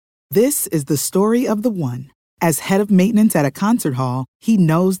This is the story of the one. As head of maintenance at a concert hall, he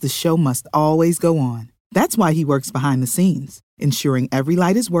knows the show must always go on. That's why he works behind the scenes, ensuring every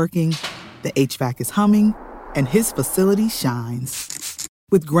light is working, the HVAC is humming, and his facility shines.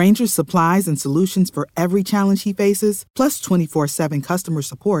 With Grainger's supplies and solutions for every challenge he faces, plus 24/7 customer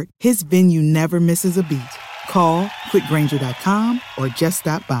support, his venue never misses a beat. Call quickgrainger.com or just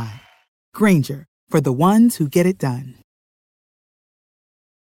stop by. Grainger, for the ones who get it done.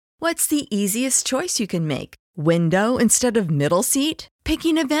 What's the easiest choice you can make? Window instead of middle seat?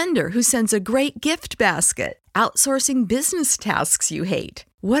 Picking a vendor who sends a great gift basket? Outsourcing business tasks you hate?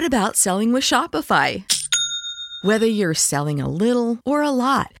 What about selling with Shopify? Whether you're selling a little or a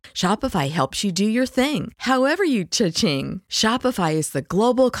lot, Shopify helps you do your thing, however you cha-ching. Shopify is the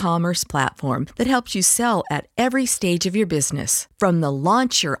global commerce platform that helps you sell at every stage of your business. From the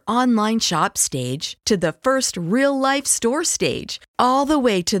launch your online shop stage to the first real-life store stage, all the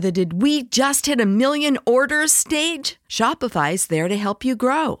way to the did we just hit a million orders stage. Shopify's there to help you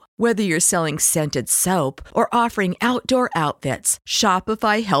grow. Whether you're selling scented soap or offering outdoor outfits,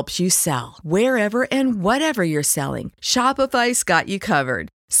 Shopify helps you sell. Wherever and whatever you're selling, Shopify's got you covered.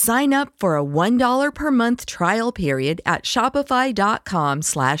 Sign up for a $1 per month trial period at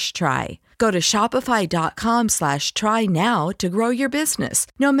shopify.com/try. Go to shopify.com/try now to grow your business,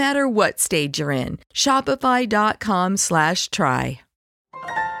 no matter what stage you're in. Shopify.com/try.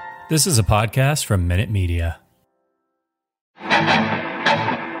 This is a podcast from Minute Media.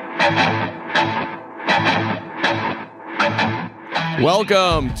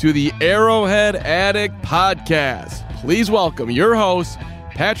 Welcome to the Arrowhead Addict Podcast. Please welcome your hosts,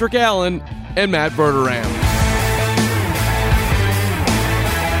 Patrick Allen and Matt Verderame.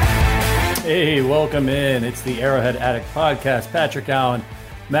 Hey, welcome in. It's the Arrowhead Addict Podcast. Patrick Allen,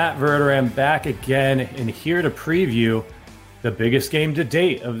 Matt Verderame back again and here to preview the biggest game to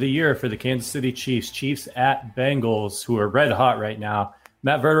date of the year for the Kansas City Chiefs. Chiefs at Bengals, who are red hot right now.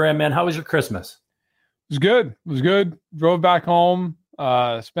 Matt Verderame, man, how was your Christmas? It was good. It was good. Drove back home.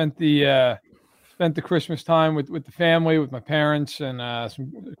 Spent the Christmas time with the family, with my parents, and a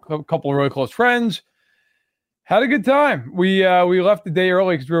couple of really close friends. Had a good time. We left the day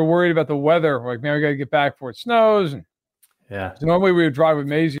early because we were worried about the weather. Like, man, we got to get back before it snows. And yeah. So normally we would drive with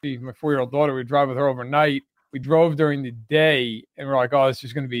Maisie, my 4-year-old daughter. We'd drive with her overnight. We drove during the day, and we're like, oh, this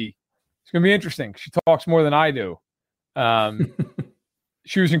is going to be interesting. She talks more than I do.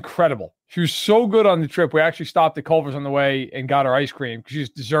 She was incredible. She was so good on the trip. We actually stopped at Culver's on the way and got her ice cream because she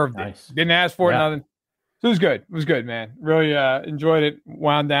just deserved it. Didn't ask for it, nothing. So it was good. It was good, man. Really enjoyed it.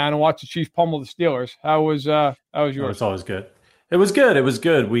 Wound down and watched the Chiefs pummel the Steelers. How was yours? It's always good. It was good. It was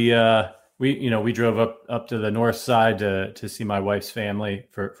good. We drove up to the north side to see my wife's family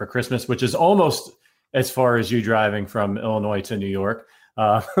for Christmas, which is almost as far as you driving from Illinois to New York.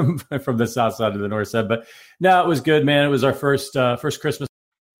 From the south side to the north side. But no, it was good, man. It was our first Christmas.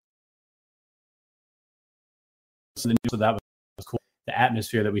 So that was cool. The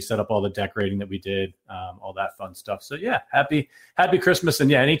atmosphere that we set up, all the decorating that we did, all that fun stuff. So yeah, happy Christmas. And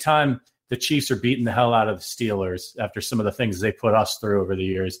yeah, anytime the Chiefs are beating the hell out of the Steelers after some of the things they put us through over the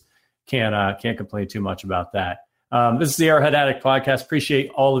years, can't complain too much about that. This is the Arrowhead Addict Podcast. Appreciate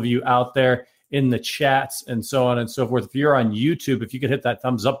all of you out there in the chats and so on and so forth. If you're on YouTube, if you could hit that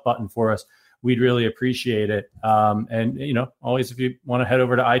thumbs up button for us, we'd really appreciate it. And, always if you want to head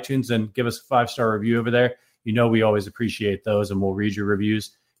over to iTunes and give us a 5-star review over there, we always appreciate those and we'll read your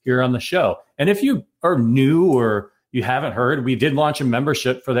reviews here on the show. And if you are new or you haven't heard, we did launch a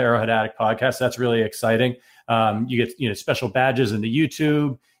membership for the Arrowhead Addict Podcast. That's really exciting. You get, special badges in the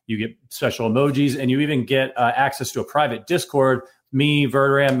YouTube, you get special emojis, and you even get access to a private Discord. Me,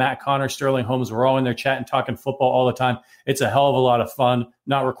 Verderame, Matt Connor, Sterling Holmes, we're all in there chatting, talking football all the time. It's a hell of a lot of fun.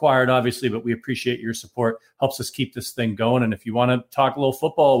 Not required, obviously, but we appreciate your support. Helps us keep this thing going. And if you want to talk a little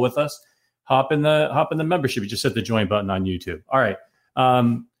football with us, hop in the membership. You just hit the join button on YouTube. All right.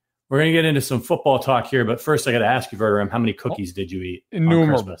 We're going to get into some football talk here, but first I got to ask you, Verderame, how many cookies did you eat on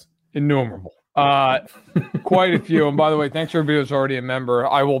Christmas? Innumerable. Quite a few. And by the way, thanks for everybody who's already a member.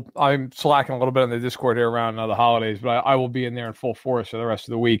 I'm slacking a little bit on the Discord here around the holidays, but I will be in there in full force for the rest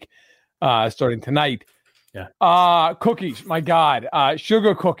of the week, starting tonight. Yeah. Cookies, my God.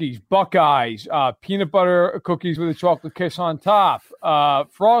 Sugar cookies, Buckeyes, peanut butter cookies with a chocolate kiss on top,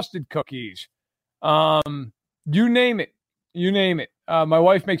 frosted cookies. You name it. My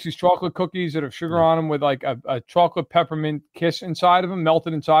wife makes these chocolate cookies that have sugar on them with like a chocolate peppermint kiss inside of them,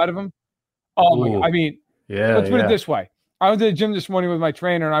 melted inside of them. Oh, my God. I mean, let's put it this way. I went to the gym this morning with my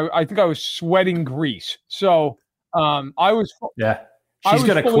trainer, and I think I was sweating grease. So I was. Yeah, she's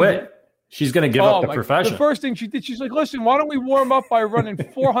going to quit. She's going to give up the profession. The first thing she did, she's like, listen, why don't we warm up by running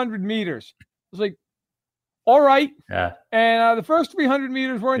 400 meters? I was like, all right. Yeah. And the first 300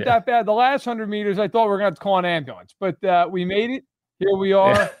 meters weren't that bad. The last 100 meters, I thought we were going to have to call an ambulance. But we made it. Here we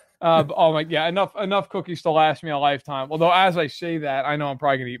are. Yeah. Enough cookies to last me a lifetime. Although, as I say that, I know I'm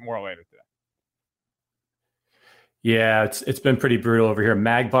probably going to eat more later today. Yeah, it's been pretty brutal over here.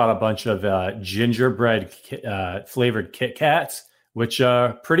 Mag bought a bunch of gingerbread flavored Kit Kats, which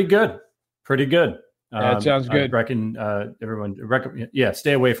are pretty good. Pretty good. That sounds good. I reckon everyone,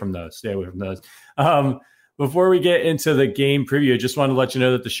 stay away from those. Before we get into the game preview, I just want to let you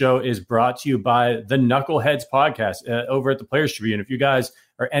know that the show is brought to you by the Knuckleheads podcast over at the Players Tribune. If you guys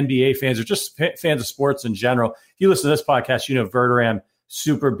are NBA fans or just fans of sports in general, if you listen to this podcast, you know Verderam,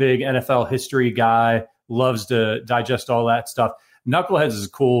 super big NFL history guy, loves to digest all that stuff. Knuckleheads is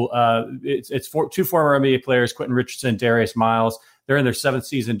cool. It's two former NBA players, Quentin Richardson, Darius Miles. They're in their 7th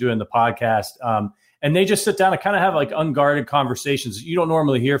season doing the podcast. And they just sit down and kind of have like unguarded conversations you don't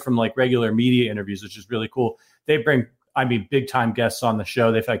normally hear from like regular media interviews, which is really cool. They bring, big time guests on the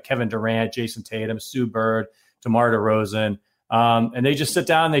show. They've had Kevin Durant, Jason Tatum, Sue Bird, DeMar DeRozan. And they just sit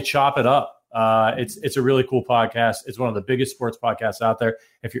down and they chop it up. It's a really cool podcast. It's one of the biggest sports podcasts out there.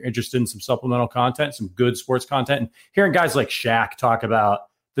 If you're interested in some supplemental content, some good sports content, and hearing guys like Shaq talk about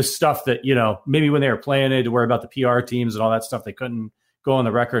the stuff that, maybe when they were playing, they had to worry about the PR teams and all that stuff they couldn't go on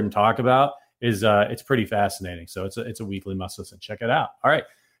the record and talk about. It's pretty fascinating. So it's a weekly must listen. Check it out. All right.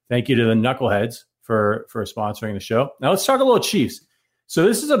 Thank you to the Knuckleheads for sponsoring the show. Now let's talk a little Chiefs. So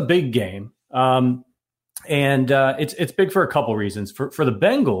this is a big game. And it's big for a couple reasons. For the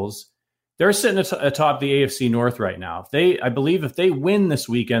Bengals, they're sitting atop the AFC North right now. I believe if they win this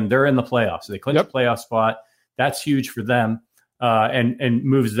weekend, they're in the playoffs. So they clinch a playoff spot. That's huge for them, and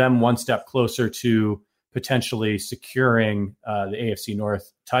moves them one step closer to potentially securing the AFC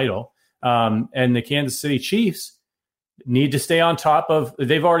North title. And the Kansas City Chiefs need to stay on top of.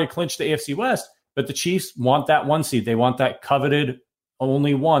 They've already clinched the AFC West, but the Chiefs want that 1 seed. They want that coveted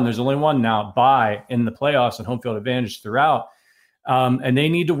only one. There's only one now bye in the playoffs and home field advantage throughout. And they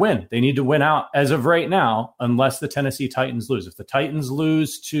need to win. They need to win out as of right now, unless the Tennessee Titans lose. If the Titans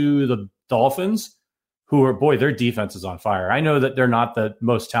lose to the Dolphins, their defense is on fire. I know that they're not the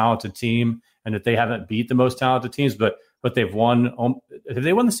most talented team and that they haven't beat the most talented teams, but they've won. Have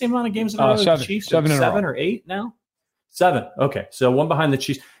they won the same amount of games as the Chiefs? Seven or 8 now? 7. Okay, so one behind the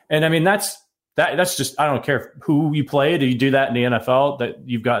Chiefs. And that's just, I don't care who you play. Do you do that in the NFL? That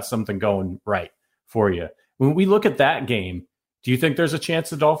you've got something going right for you. When we look at that game, do you think there's a chance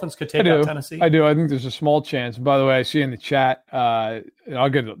the Dolphins could take out Tennessee? I do. I think there's a small chance. By the way, I see in the chat,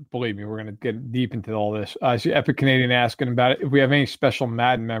 believe me, we're going to get deep into all this. I see Epic Canadian asking about it. If we have any special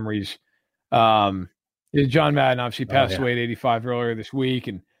Madden memories. John Madden obviously passed away at 85 earlier this week.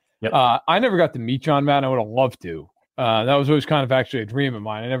 And I never got to meet John Madden. I would have loved to. That was always kind of actually a dream of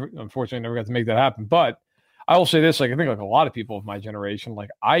mine. Unfortunately, never got to make that happen. But I will say this, I think a lot of people of my generation,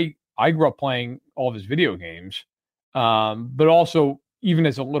 I grew up playing all of his video games. But also, even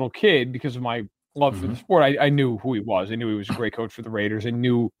as a little kid, because of my love for the sport, I knew who he was. I knew he was a great coach for the Raiders. I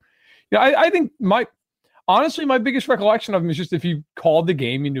knew, I think my biggest recollection of him is just if he called the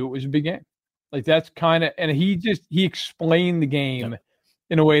game, you knew it was a big game. That's kind of, and he explained the game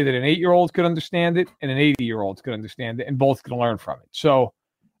in a way that an 8-year-old could understand it and an 80-year-old could understand it, and both could learn from it. So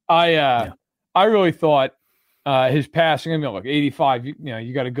I really thought his passing, look, 85,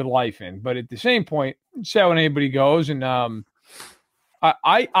 you got a good life in, but at the same point, see how anybody goes. And I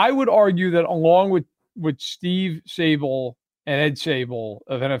would argue that along with Steve Sable and Ed Sable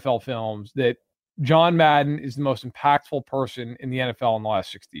of NFL Films, that John Madden is the most impactful person in the NFL in the last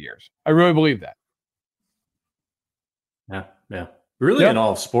 60 years. I really believe that. Yeah. Really in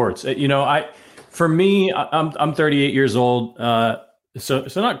all sports. For me, I'm 38 years old. So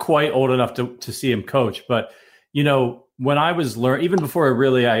not quite old enough to see him coach, but when I was even before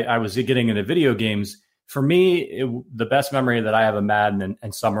I was getting into video games, for me, the best memory that I have of Madden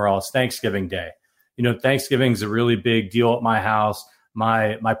and Summerall is Thanksgiving Day. Thanksgiving's a really big deal at my house.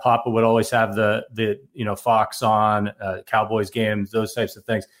 My papa would always have the Fox on, Cowboys games, those types of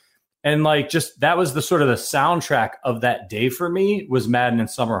things. And that was the sort of the soundtrack of that day for me was Madden and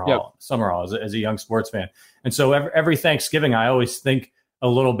Summerall as a young sports fan. And so every Thanksgiving, I always think a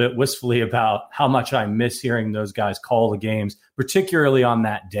little bit wistfully about how much I miss hearing those guys call the games, particularly on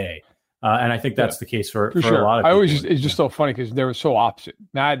that day. And I think that's the case for sure. A lot of people. It's just so funny because they were so opposite.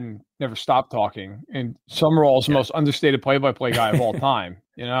 Madden never stopped talking, and Summerall's the most understated play-by-play guy of all time.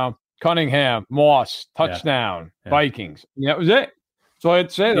 Cunningham, Moss, touchdown, Vikings. And that was it. So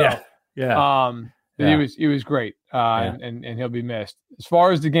I'd say though. Yeah. He was great. and he'll be missed. As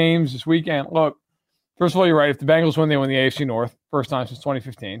far as the games this weekend, look, first of all, you're right. If the Bengals win, they win the AFC North. First time since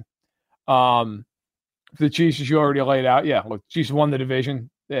 2015. The Chiefs, as you already laid out, look, Chiefs won the division.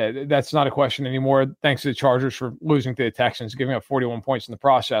 That's not a question anymore, thanks to the Chargers for losing to the Texans, giving up 41 points in the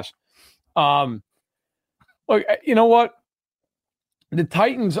process. Look, you know what? The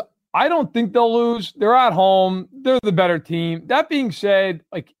Titans, I don't think they'll lose. They're at home. They're the better team. That being said,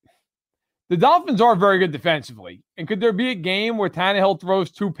 like, the Dolphins are very good defensively. And could there be a game where Tannehill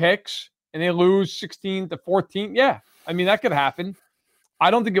throws 2 picks and they lose 16-14? Yeah. I mean, that could happen.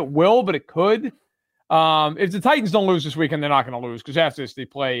 I don't think it will, but it could. If the Titans don't lose this weekend, they're not going to lose because after this they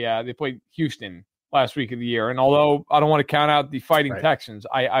played Houston last week of the year. And although I don't want to count out the Fighting Texans,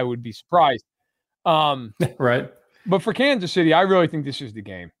 I would be surprised. Right. But for Kansas City, I really think this is the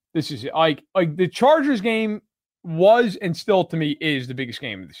game. This is like the Chargers game was and still to me is the biggest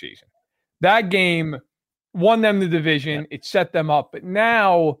game of the season. That game won them the division. It set them up. But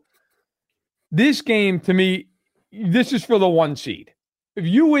now this game, to me, this is for the 1 seed. If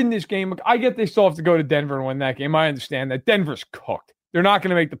you win this game, I get they still have to go to Denver and win that game. I understand that. Denver's cooked. They're not going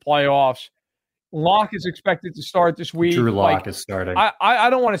to make the playoffs. Locke is expected to start this week. Drew Lock is starting. I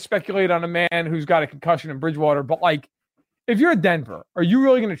don't want to speculate on a man who's got a concussion in Bridgewater, but like, if you're Denver, are you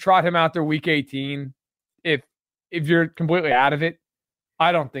really going to trot him out there week 18 if you're completely out of it?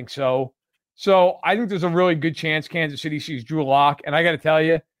 I don't think so. So I think there's a really good chance Kansas City sees Drew Lock. And I got to tell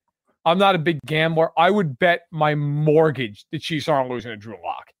you, I'm not a big gambler. I would bet my mortgage the Chiefs aren't losing to Drew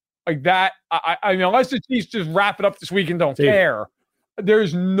Lock. Like that, I mean, unless the Chiefs just wrap it up this week and don't care,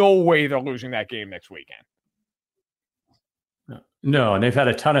 there's no way they're losing that game next weekend. No, and they've had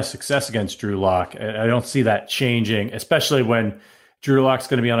a ton of success against Drew Lock. I don't see that changing, especially when Drew Lock's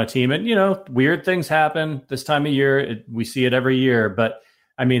going to be on a team. And, you know, weird things happen this time of year. We see it every year. But,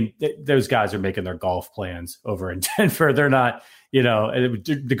 I mean, those guys are making their golf plans over in Denver. They're not, you know,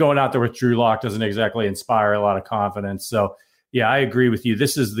 going out there with Drew Lock doesn't exactly inspire a lot of confidence. So, yeah, I agree with you.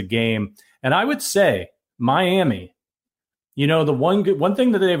 This is the game. And I would say Miami, you know, the one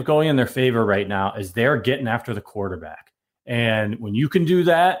thing that they have going in their favor right now is they're getting after the quarterback. And when you can do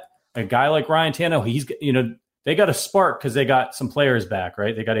that, a guy like Ryan Tannehill, they got a spark because they got some players back,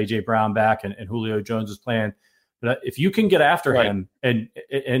 right? They got A.J. Brown back and Julio Jones is playing. But if you can get after him and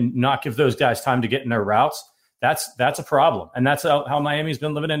not give those guys time to get in their routes, that's a problem. And that's how Miami's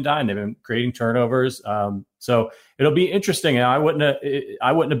been living and dying. They've been creating turnovers. So it'll be interesting. And I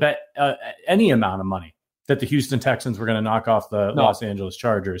wouldn't have bet any amount of money that the Houston Texans were going to knock off the Los Angeles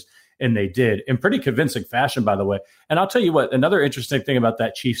Chargers. And they did in pretty convincing fashion, by the way. And I'll tell you what, another interesting thing about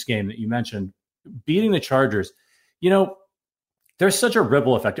that Chiefs game that you mentioned, beating the Chargers, you know, there's such a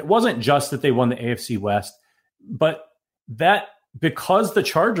ripple effect. It wasn't just that they won the AFC West, but that because the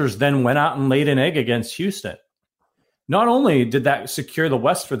Chargers then went out and laid an egg against Houston, not only did that secure the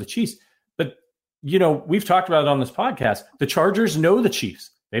West for the Chiefs, but, you know, we've talked about it on this podcast. The Chargers know the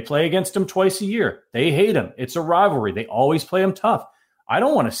Chiefs. They play against them twice a year. They hate them. It's a rivalry. They always play them tough. I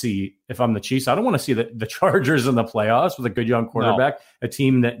don't want to see, if I'm the Chiefs, I don't want to see the Chargers in the playoffs with a good young quarterback, a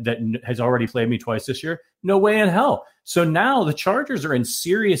team that has already played me twice this year. No way in hell. So now the Chargers are in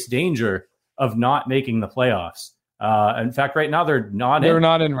serious danger of not making the playoffs. In fact, right now they're not in. They're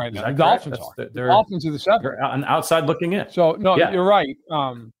not in right now. The Dolphins are. The Dolphins are the 7th. They're on outside looking in. So, you're right.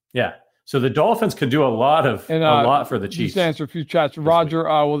 So the Dolphins could do a lot for the Chiefs. Just to answer a few chats. Roger,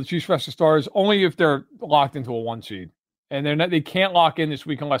 will the Chiefs rest the stars? Only if they're locked into a 1 seed. And they can't lock in this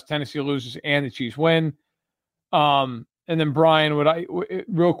week unless Tennessee loses and the Chiefs win. And then Brian,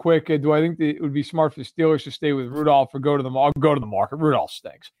 real quick, do I think that it would be smart for the Steelers to stay with Rudolph or go to the market? Rudolph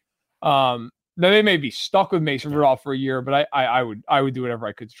stinks. Now they may be stuck with Mason Rudolph for a year, but I would do whatever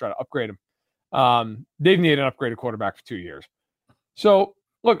I could to try to upgrade him. They've needed an upgraded quarterback for 2 years. So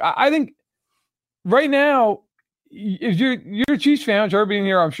look, I think right now, if you're a Chiefs fan, which everybody in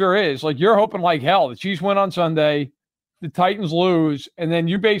here I'm sure is, like, you're hoping like hell the Chiefs win on Sunday. The Titans lose, and then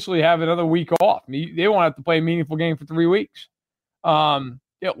you basically have another week off. They won't have to play a meaningful game for 3 weeks.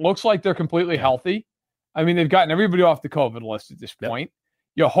 It looks like they're completely healthy. I mean, they've gotten everybody off the COVID list at this point.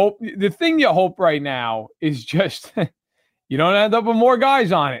 You hope the thing you hope right now is just you don't end up with more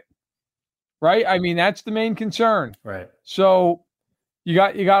guys on it, right? I mean, that's the main concern, right? So you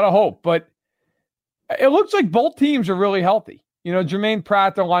got to hope, but it looks like both teams are really healthy. You know, Jermaine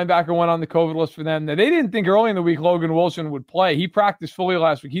Pratt, their linebacker, went on the COVID list for them. Now, they didn't think early in the week Logan Wilson would play. He practiced fully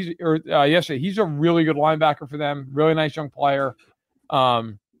last week. Yesterday. He's a really good linebacker for them. Really nice young player. I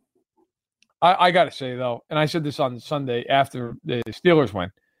got to say, though, and I said this on Sunday after the Steelers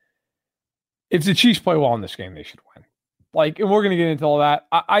win, if the Chiefs play well in this game, they should win. Like, and we're going to get into all that.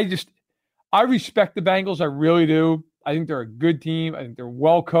 I respect the Bengals. I really do. I think they're a good team. I think they're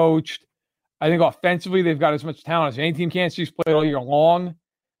well coached. I think offensively they've got as much talent as any team Kansas City's played all year long.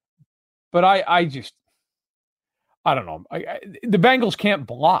 But I don't know. The Bengals can't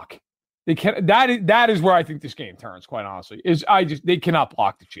block. They can't. That is where I think this game turns. Quite honestly, they cannot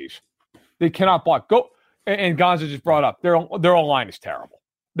block the Chiefs. They cannot block. And Gonza just brought up their line is terrible.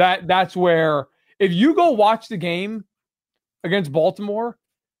 That's where if you go watch the game against Baltimore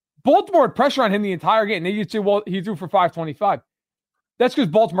had pressure on him the entire game. And you'd say, well, he threw for 525. That's because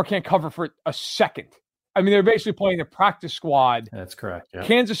Baltimore can't cover for a second. I mean, they're basically playing the practice squad. That's correct. Yeah.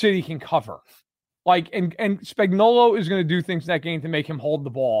 Kansas City can cover. And Spagnuolo is going to do things in that game to make him hold the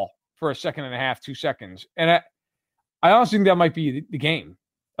ball for a second and a half, 2 seconds. And I honestly think that might be the game.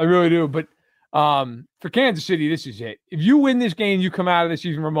 I really do. But for Kansas City, this is it. If you win this game, you come out of this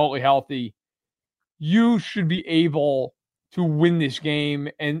season remotely healthy, you should be able to win this game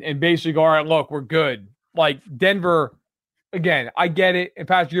and basically go, all right, look, we're good. Like Denver, again, I get it. And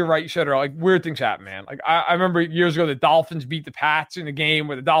Patrick, you're right. You said it. Like weird things happen, man. Like I remember years ago, the Dolphins beat the Pats in a game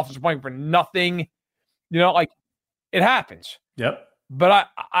where the Dolphins were playing for nothing. Like it happens. Yep. But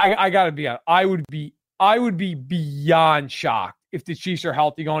I gotta be honest. I would be beyond shocked if the Chiefs are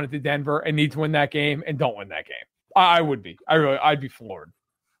healthy going into Denver and need to win that game and don't win that game. I would be. I'd be floored.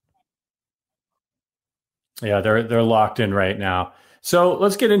 Yeah, they're locked in right now. So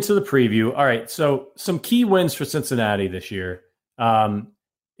let's get into the preview. All right, so some key wins for Cincinnati this year.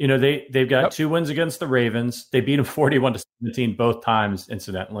 They've got 2 wins against the Ravens. They beat them 41-17 both times.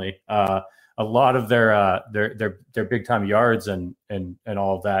 Incidentally, a lot of their big time yards and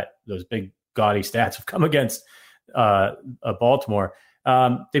all of that, those big gaudy stats have come against Baltimore.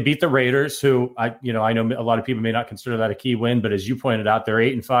 They beat the Raiders, who I know a lot of people may not consider that a key win, but as you pointed out, they're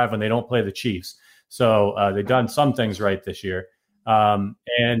 8-5 when they don't play the Chiefs. So they've done some things right this year. The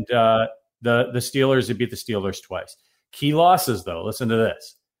Steelers, they beat the Steelers twice. Key losses, though. Listen to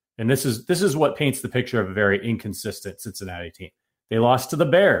this. And this is what paints the picture of a very inconsistent Cincinnati team. They lost to the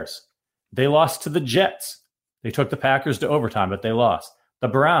Bears. They lost to the Jets. They took the Packers to overtime, but they lost. The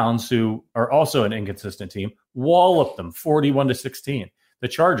Browns, who are also an inconsistent team, walloped them 41-16. The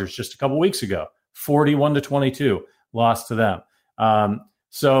Chargers just a couple weeks ago, 41-22, lost to them.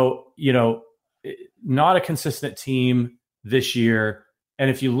 Not a consistent team this year.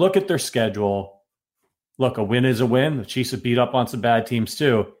 And if you look at their schedule, look, a win is a win. The Chiefs have beat up on some bad teams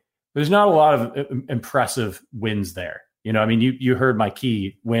too. There's not a lot of impressive wins there. You heard my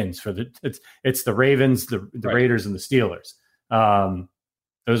key wins for it's the Ravens, the right. Raiders, and the Steelers.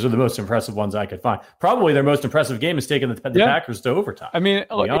 Those are the most impressive ones I could find. Probably their most impressive game is taking the Packers to overtime. I mean,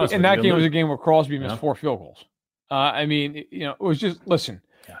 and that game was a game where Crosby missed 4 field goals. It was just, listen,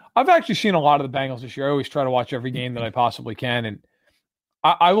 I've actually seen a lot of the Bengals this year. I always try to watch every game that I possibly can. And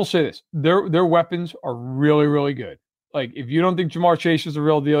I will say this, their weapons are really, really good. Like, if you don't think Jamar Chase is the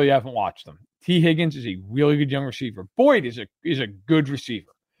real deal, you haven't watched them. T. Higgins is a really good young receiver. Boyd is a good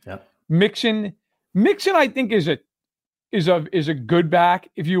receiver. Yep. Mixon, I think is a good back.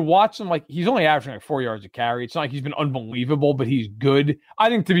 If you watch him, like, he's only averaging like 4 yards a carry. It's not like he's been unbelievable, but he's good. I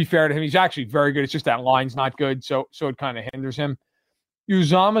think, to be fair to him, he's actually very good. It's just that line's not good, so it kind of hinders him.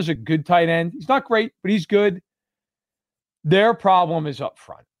 Uzomah's a good tight end. He's not great, but he's good. Their problem is up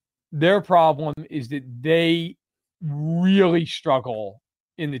front. Their problem is that they really struggle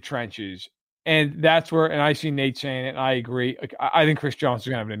in the trenches. And that's where, and I see Nate saying it, and I agree. Like, I think Chris Jones is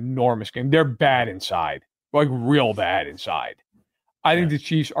going to have an enormous game. They're bad inside, like real bad inside. I think the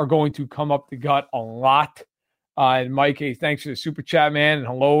Chiefs are going to come up the gut a lot. And Mike, hey, thanks for the super chat, man. And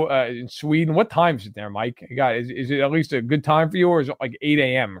hello in Sweden. What time is it there, Mike? Is it at least a good time for you, or is it like 8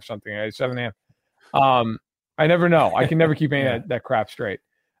 a.m. or something? 7 a.m. I never know. I can never keep any of that crap straight.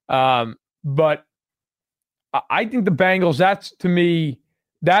 But I think the Bengals,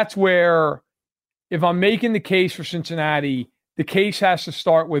 that's where, if I'm making the case for Cincinnati, the case has to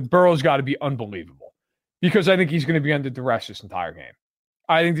start with Burrow's got to be unbelievable, because I think he's going to be under duress this entire game.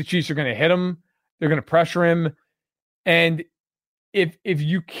 I think the Chiefs are going to hit him. They're going to pressure him. And if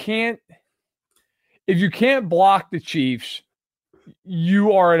you can't block the Chiefs,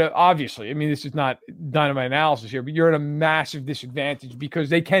 you are at obviously, I mean, this is not dynamite analysis here, but you're at a massive disadvantage because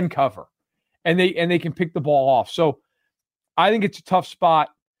they can cover and they can pick the ball off. So I think it's a tough spot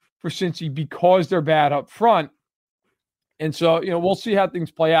for Cincy because they're bad up front. And so, we'll see how things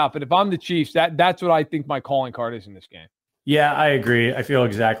play out. But if I'm the Chiefs, that's what I think my calling card is in this game. Yeah, I agree. I feel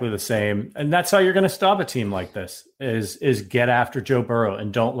exactly the same. And that's how you're going to stop a team like this is get after Joe Burrow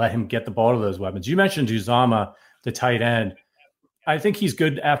and don't let him get the ball to those weapons. You mentioned Uzomah, the tight end. I think he's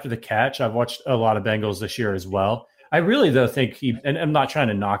good after the catch. I've watched a lot of Bengals this year as well. I really though think and I'm not trying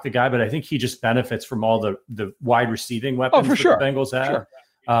to knock the guy, but I think he just benefits from all the wide receiving weapons for sure. the Bengals have. Sure.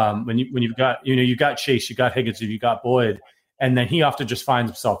 When you've got you've got Chase, you got Higgins, you got Boyd, and then he often just finds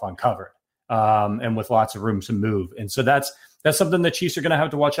himself uncovered and with lots of room to move. And so that's something the Chiefs are going to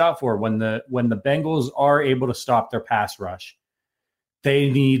have to watch out for when the Bengals are able to stop their pass rush. They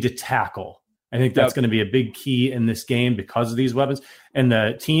need to tackle. I think that's going to be a big key in this game because of these weapons. And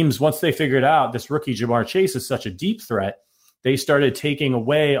the teams, once they figured out this rookie Jamar Chase is such a deep threat, they started taking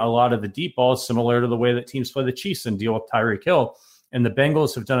away a lot of the deep balls, similar to the way that teams play the Chiefs and deal with Tyreek Hill. And the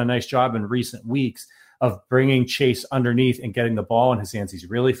Bengals have done a nice job in recent weeks of bringing Chase underneath and getting the ball in his hands. He's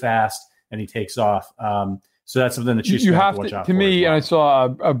really fast and he takes off. So that's something that you have to watch out for. To me, well. And I saw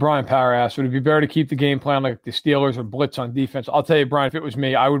Brian Power asked, would it be better to keep the game plan like the Steelers or blitz on defense? I'll tell you, Brian, if it was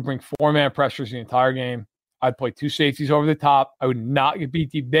me, I would bring 4-man pressures the entire game. I'd play 2 safeties over the top. I would not get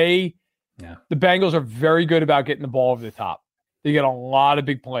beat deep. The Bengals are very good about getting the ball over the top. They get a lot of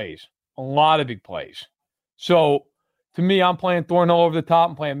big plays. So to me, I'm playing Thornhill over the top.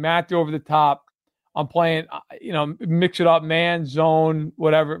 I'm playing Matthew over the top. I'm playing, mix it up, man, zone,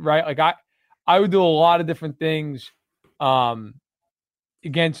 whatever, right? Like I would do a lot of different things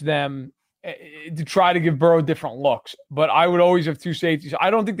against them to try to give Burrow different looks. But I would always have 2 safeties.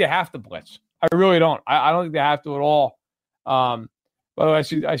 I don't think they have to blitz. I really don't. I don't think they have to at all. By the way,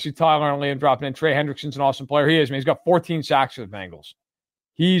 I see Tyler and Liam dropping in. Trey Hendrickson's an awesome player. He is, man. He's got 14 sacks for the Bengals.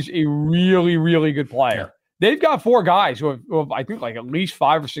 He's a really, really good player. Yeah. They've got 4 guys who have, I think, like at least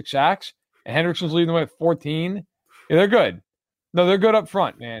 5 or 6 sacks. And Hendrickson's leading the way with 14. Yeah, they're good. No, they're good up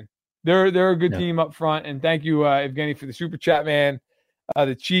front, man. They're a good team up front. And thank you, Evgeny, for the super chat, man.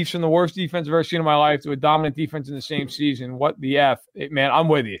 The Chiefs from the worst defense I've ever seen in my life to a dominant defense in the same season. What the F? Man, I'm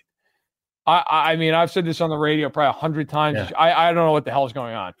with you. I mean, I've said this on the radio probably 100 times. Yeah. I don't know what the hell is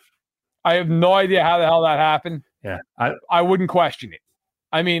going on. I have no idea how the hell that happened. Yeah, I wouldn't question it.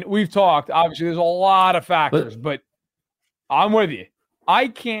 I mean, we've talked. Obviously, there's a lot of factors, but I'm with you. I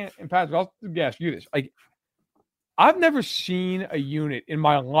can't, and Patrick, I'll ask you this. Like, I've never seen a unit in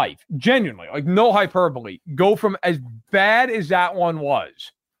my life, genuinely, like no hyperbole, go from as bad as that one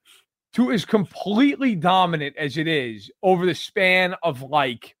was to as completely dominant as it is over the span of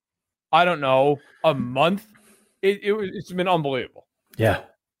like, I don't know, a month. It's been unbelievable. Yeah.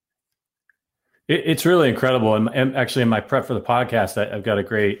 It's really incredible. And actually in my prep for the podcast, I've got a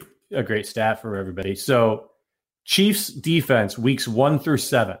great stat for everybody. So Chiefs defense weeks 1 through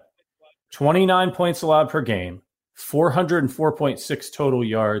 7, 29 points allowed per game, 404.6 total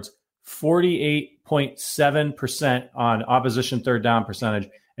yards, 48.7% on opposition third down percentage,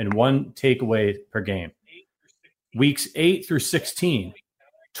 and 1 takeaway per game. Weeks 8 through 16,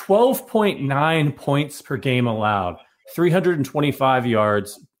 12.9 points per game allowed, 325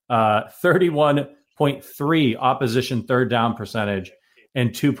 yards, 31.3 opposition third down percentage,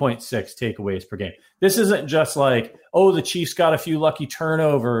 and 2.6 takeaways per game. This isn't just like, oh, the Chiefs got a few lucky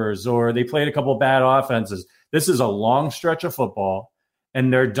turnovers or they played a couple of bad offenses. This is a long stretch of football,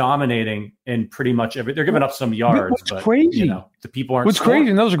 and they're dominating in pretty much every. They're giving up some yards, but crazy. The people aren't. What's scoring. Crazy,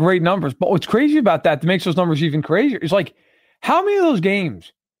 and those are great numbers. But what's crazy about that makes those numbers even crazier is like, how many of those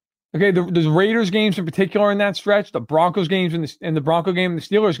games? Okay, the Raiders games in particular in that stretch, the Broncos games and the Bronco game, and the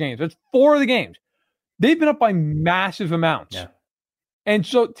Steelers games. That's 4 of the games. They've been up by massive amounts. Yeah. And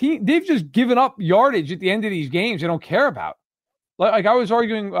so they've just given up yardage at the end of these games they don't care about. Like I was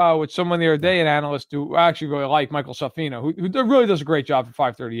arguing with someone the other day, an analyst who I actually really like, Michael Salfino, who really does a great job for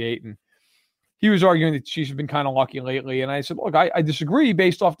 538. And he was arguing that the Chiefs have been kind of lucky lately. And I said, look, I disagree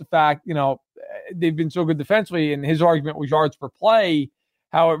based off the fact, they've been so good defensively. And his argument was yards per play,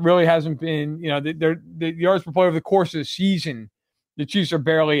 how it really hasn't been, the yards per play over the course of the season, the Chiefs are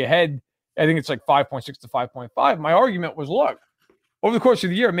barely ahead. I think it's like 5.6 to 5.5. My argument was, look, over the course of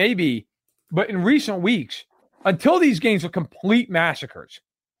the year, maybe, but in recent weeks, until these games were complete massacres,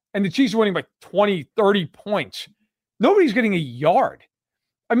 and the Chiefs are winning by 20, 30 points, nobody's getting a yard.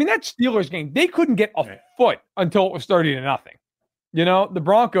 I mean, that Steelers game, they couldn't get a foot until it was 30-0. The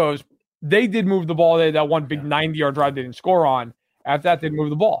Broncos, they did move the ball. They had that one big 90-yard drive they didn't score on. After that, they'd move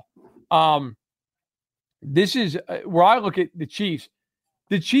the ball. This is where I look at the Chiefs.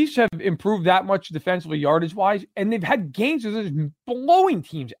 The Chiefs have improved that much defensively, yardage-wise, and they've had games where they're blowing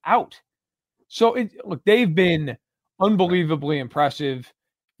teams out. So, look, they've been unbelievably impressive.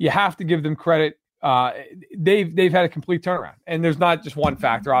 You have to give them credit. They've had a complete turnaround, and there's not just one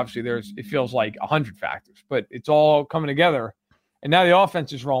factor. Obviously, it feels like 100 factors, but it's all coming together. And now the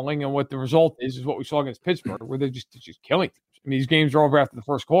offense is rolling, and what the result is what we saw against Pittsburgh, where they're just killing teams. I mean, these games are over after the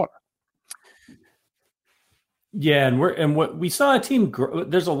first quarter. Yeah, and what we saw a team grow.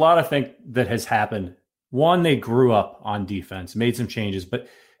 There's a lot of things that has happened one, they grew up on defense, made some changes, but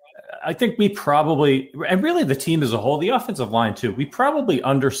I think we probably, and really the team as a whole, the offensive line too, we probably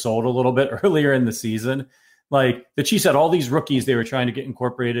undersold a little bit earlier in the season. Like the Chiefs had all these rookies they were trying to get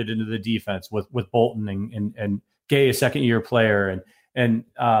incorporated into the defense with Bolton and Gay, a second-year player, and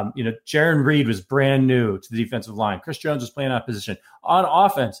Jaron Reed was brand new to the defensive line. Chris Jones was playing out of position. On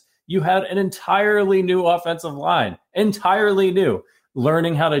offense, you had an entirely new offensive line, entirely new,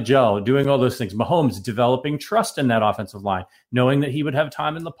 learning how to gel, doing all those things. Mahomes developing trust in that offensive line, knowing that he would have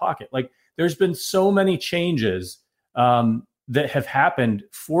time in the pocket. Like there's been so many changes that have happened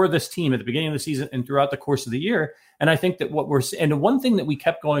for this team at the beginning of the season and throughout the course of the year. And I think that and one thing that we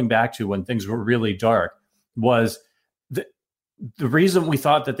kept going back to when things were really dark was the reason we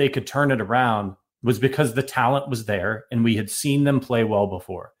thought that they could turn it around was because the talent was there and we had seen them play well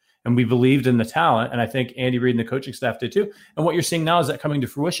before. And we believed in the talent. And I think Andy Reid and the coaching staff did too. And what you're seeing now is that coming to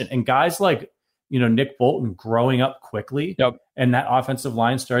fruition. And guys like, Nick Bolton growing up quickly, and that offensive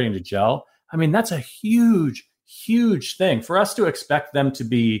line starting to gel. I mean, that's a huge thing. For us to expect them to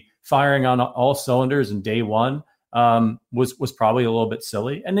be firing on all cylinders in day one was probably a little bit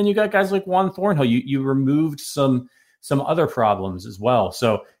silly. And then you got guys like Juan Thornhill. You removed some other problems as well.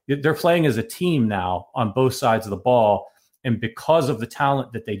 So they're playing as a team now on both sides of the ball. And because of the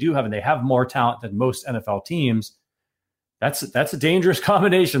talent that they do have, and they have more talent than most NFL teams, that's a dangerous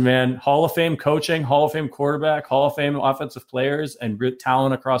combination, man. Hall of Fame coaching, Hall of Fame quarterback, Hall of Fame offensive players, and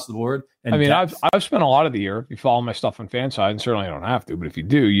talent across the board. And I've spent a lot of the year, if you follow my stuff on Fanside, and certainly I don't have to, but if you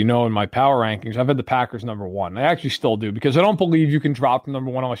do, in my power rankings, I've had the Packers number one. I actually still do, because I don't believe you can drop them number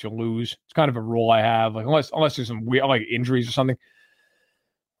one unless you lose. It's kind of a rule I have, like unless there's some weird, like injuries or something.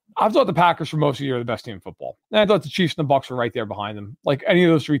 I've thought the Packers for most of the year are the best team in football. And I thought the Chiefs and the Bucs were right there behind them. Like any of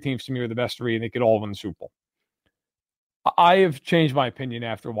those three teams to me are the best three, and they could all win the Super Bowl. I have changed my opinion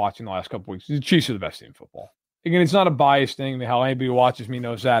after watching the last couple of weeks. The Chiefs are the best team in football. Again, it's not a biased thing. How anybody who watches me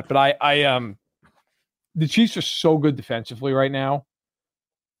knows that. But the Chiefs are so good defensively right now.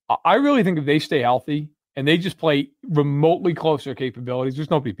 I really think if they stay healthy and they just play remotely close to their capabilities, there's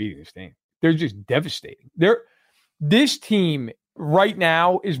nobody beating this team. They're just devastating. This team right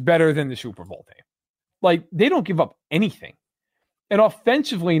now is better than the Super Bowl team. Like, they don't give up anything. And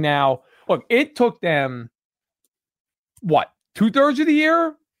offensively now, look, it took them, 2/3 of the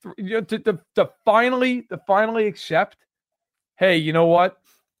year to finally accept, hey, you know what?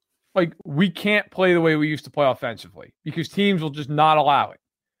 Like, we can't play the way we used to play offensively because teams will just not allow it.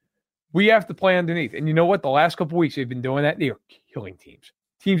 We have to play underneath. And you know what? The last couple of weeks they've been doing that. They are killing teams.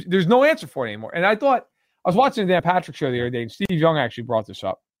 There's no answer for it anymore. And I was watching the Dan Patrick show the other day, and Steve Young actually brought this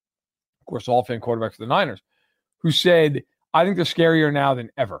up. Of course, Hall of Fame quarterback for the Niners, who said, I think they're scarier now than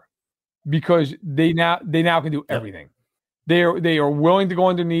ever because they now can do everything. They are willing to go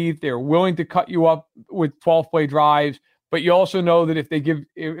underneath. They are willing to cut you up with 12-play drives. But you also know that if they're given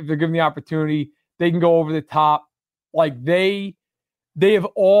the opportunity, they can go over the top. Like they have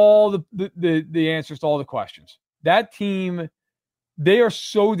all the answers to all the questions. That team, they are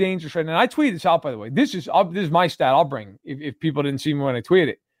so dangerous right now. And I tweeted this out, by the way. This is my stat I'll bring if people didn't see me when I tweeted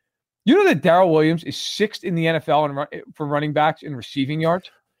it. You know that Darrell Williams is 6th in the NFL for running backs in receiving yards?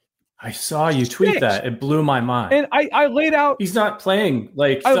 I saw you tweet that. It blew my mind. And I laid out. He's not playing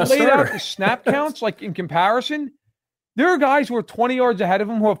like I laid out the snap counts, like in comparison. There are guys who are 20 yards ahead of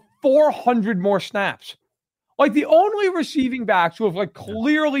him who have 400 more snaps. Like the only receiving backs who have like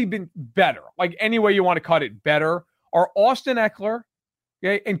clearly been better, like any way you want to cut it, better, are Austin Eckler,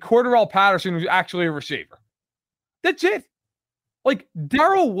 okay, and Cordarrelle Patterson, who's actually a receiver. That's it. Like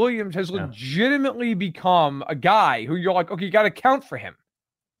Darrell Williams has legitimately become a guy who you're like, okay, you got to count for him.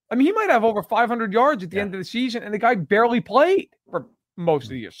 I mean, he might have over 500 yards at the end of the season, and the guy barely played for most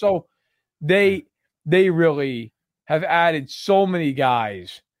of the year. So they really have added so many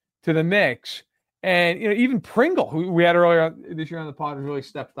guys to the mix. And, even Pringle, who we had earlier this year on the pod, has really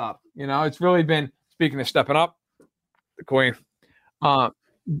stepped up. It's really been, speaking of stepping up, the queen.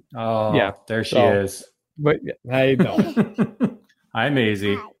 There she is. But how you doing? Hi,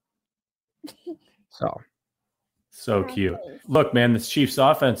 Maisie. So cute. Look, man, this Chiefs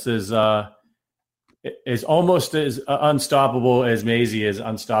offense is almost as unstoppable as Maisie is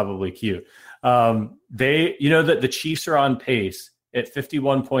unstoppably cute. That the Chiefs are on pace at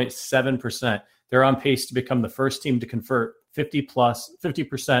 51.7%. They're on pace to become the first team to convert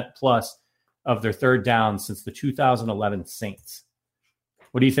 50% plus of their third down since the 2011 Saints.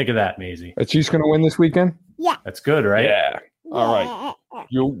 What do you think of that, Maisie? The Chiefs going to win this weekend? Yeah. That's good, right? Yeah. All right.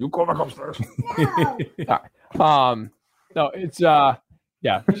 You go back upstairs. All right. No, it's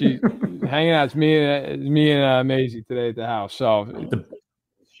she's hanging out. It's me and Maisie today at the house. So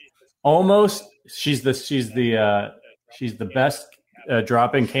she's the best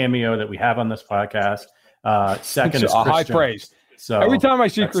drop-in cameo that we have on this podcast. Second is Chris high Jones. praise. So every time I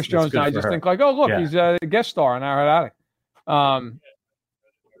see Chris Jones, I just think like, oh look, he's a guest star on Arrowhead Addict.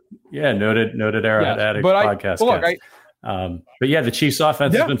 Noted Arrowhead Addict podcast. But yeah, the Chiefs'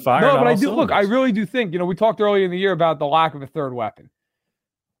 offense has been firing. No, but I do look. I really do think we talked earlier in the year about the lack of a third weapon.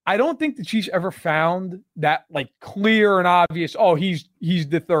 I don't think the Chiefs ever found that like clear and obvious. Oh, he's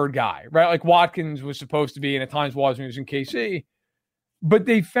the third guy, right? Like Watkins was supposed to be, and at times was when he was in KC. But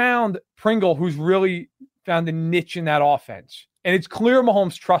they found Pringle, who's really found a niche in that offense. And it's clear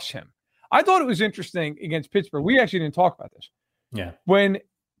Mahomes trusts him. I thought it was interesting against Pittsburgh. We actually didn't talk about this. Yeah. When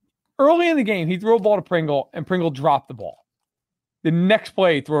early in the game, he threw a ball to Pringle, and Pringle dropped the ball. The next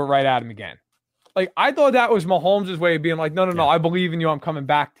play, he threw it right at him again. Like, I thought that was Mahomes' way of being like, no, I believe in you. I'm coming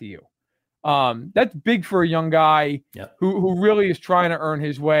back to you. That's big for a young guy who really is trying to earn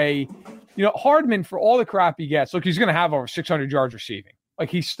his way. Hardman, for all the crap he gets, look, he's going to have over 600 yards receiving.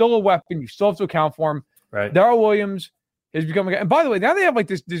 Like, he's still a weapon. You still have to account for him. Right. Darrell Williams has become a guy. And by the way, now they have like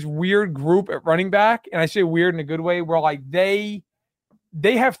this weird group at running back, and I say weird in a good way, where like they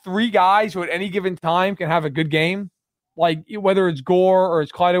have three guys who at any given time can have a good game, like whether it's Gore or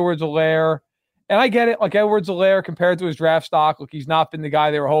it's Clyde Edwards-Helaire. And I get it, like Edwards-Helaire compared to his draft stock, look, he's not been the guy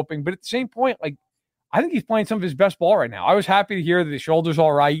they were hoping. But at the same point, like I think he's playing some of his best ball right now. I was happy to hear that his shoulder's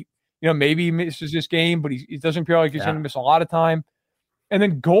all right. Maybe he misses this game, but he doesn't feel like he's going to miss a lot of time. And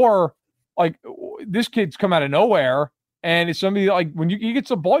then Gore, like this kid's come out of nowhere. And it's somebody like when he gets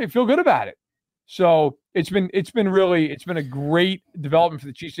the ball, you feel good about it. So it's been a great development for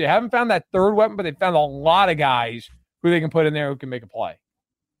the Chiefs. They haven't found that third weapon, but they found a lot of guys who they can put in there who can make a play.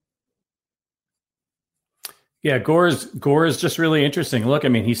 Yeah, Gore is just really interesting. Look, I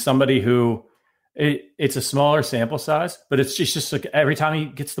mean, he's somebody who it's a smaller sample size, but it's just like every time he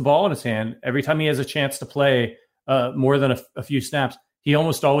gets the ball in his hand, every time he has a chance to play more than a few snaps, he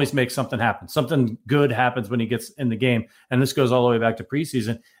almost always makes something happen. Something good happens when he gets in the game. And this goes all the way back to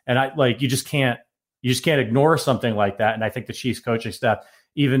preseason. And you just can't ignore something like that. And I think the Chiefs coaching staff,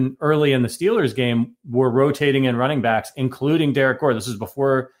 even early in the Steelers game, were rotating in running backs, including Derek Gore. This is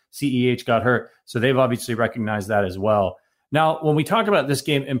before CEH got hurt. So they've obviously recognized that as well. Now, when we talk about this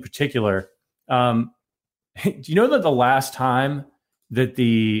game in particular, do you know that the last time that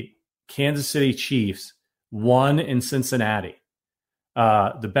the Kansas City Chiefs won in Cincinnati,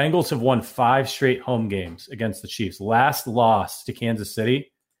 the Bengals have won 5 straight home games against the Chiefs. Last loss to Kansas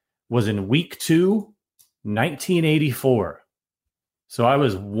City was in week 2, 1984. So I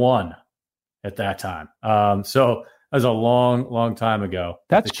was 1 at that time. So that was a long, long time ago.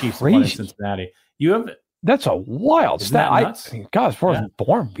 That's the Chiefs crazy. won in Cincinnati. That's a wild stat. God, as far as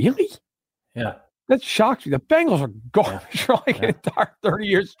born, really? Yeah. That shocks me. The Bengals are garbage for like an entire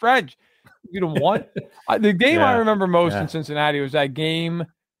 30-year stretch. You know what? The game I remember most in Cincinnati was that game.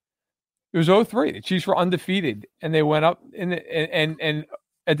 It was 0-3. The Chiefs were undefeated, and they went up and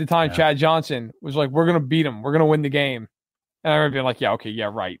at the time, Chad Johnson was like, "We're gonna beat them. We're gonna win the game." And I remember being like, "Yeah, okay, yeah,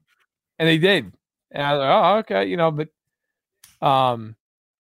 right." And they did. And I was like, "Oh, okay,"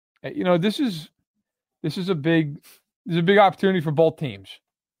 but this is a big opportunity for both teams.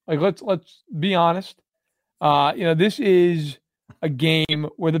 Like let's be honest. This is a game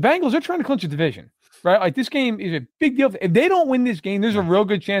where the Bengals are trying to clinch a division, right? Like this game is a big deal. If they don't win this game, there's a real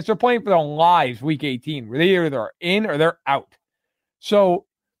good chance they're playing for their lives week 18, where they either are in or they're out. So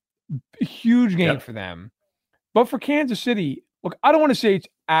a huge game for them. But for Kansas City, look, I don't want to say it's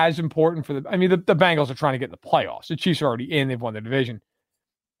as important for the Bengals are trying to get in the playoffs. The Chiefs are already in, they've won the division.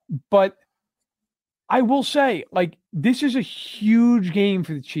 But I will say, like, this is a huge game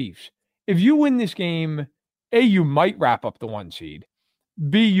for the Chiefs. If you win this game, A, you might wrap up the 1 seed.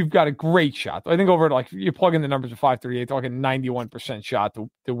 B, you've got a great shot. I think over, like, you plug in the numbers of 538, they're like a 91% shot to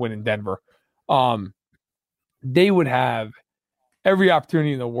win in Denver. They would have every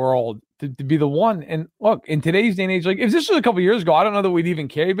opportunity in the world to be the one. And look, in today's day and age, like, if this was a couple of years ago, I don't know that we'd even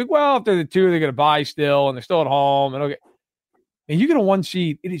care. But, well, if they're the 2, they're going to buy still, and they're still at home. And okay. And you get a 1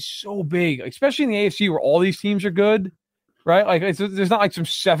 seed, it is so big, especially in the AFC where all these teams are good, right? Like there's not like some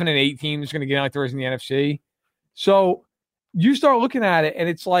 7 and 8 teams going to get out like there is in the NFC. So you start looking at it, and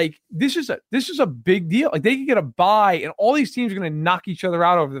it's like this is a big deal. Like they could get a bye, and all these teams are going to knock each other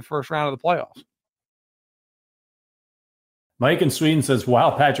out over the first round of the playoffs. Mike in Sweden says,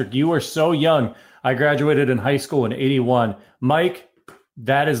 "Wow, Patrick, you are so young. I graduated in high school in 81. Mike,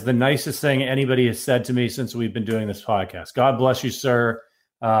 that is the nicest thing anybody has said to me since we've been doing this podcast. God bless you, sir.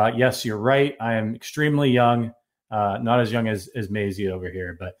 Yes, you're right. I am extremely young, not as young as Maisie over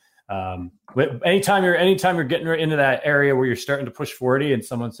here. But anytime you're getting into that area where you're starting to push 40 and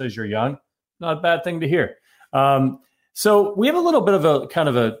someone says you're young, not a bad thing to hear. So we have a little bit of a kind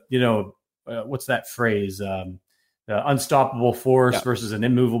of a, what's that phrase? Unstoppable force versus an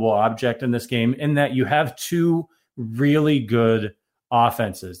immovable object in this game, in that you have two really good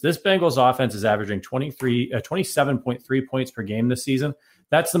offenses. This Bengals offense is averaging 27.3 points per game this season.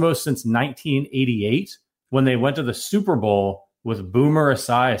 That's the most since 1988, when they went to the Super Bowl with Boomer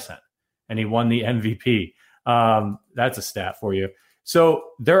Esiason and he won the MVP. That's a stat for you. So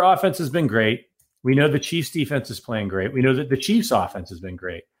their offense has been great. We know the Chiefs defense is playing great. We know that the Chiefs offense has been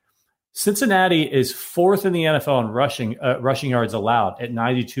great. Cincinnati is fourth in the NFL in rushing yards allowed at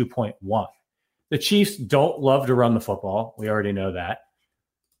 92.1. The Chiefs don't love to run the football. We already know that.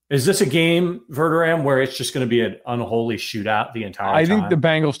 Is this a game, Verderam, where it's just going to be an unholy shootout the entire time? I think the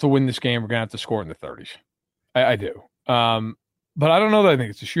Bengals, to win this game, are going to have to score in the 30s. I do. But I don't know that I think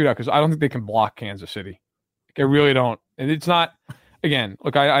it's a shootout, because I don't think they can block Kansas City. I really don't. And it's not, again,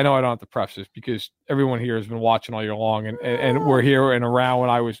 look, I know I don't have to preface this, because everyone here has been watching all year long, and we're here and around when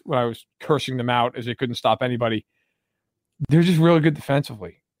I was cursing them out as they couldn't stop anybody. They're just really good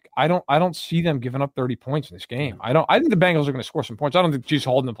defensively. I don't see them giving up 30 points in this game. I think the Bengals are going to score some points. I don't think the Chiefs are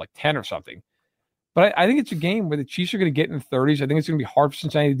holding them like 10 or something. But I think it's a game where the Chiefs are going to get in the 30s. I think it's going to be hard for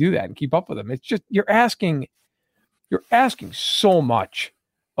Cincinnati to do that and keep up with them. It's just, you're asking so much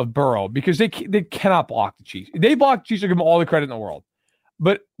of Burrow, because they cannot block the Chiefs. They block the Chiefs, I give them all the credit in the world.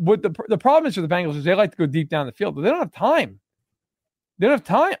 But what the problem is for the Bengals is they like to go deep down the field, but they don't have time. They don't have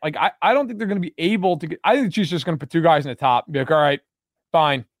time. Like, I don't think they're going to be able to get – I think the Chiefs are just going to put two guys in the top and be like, all right,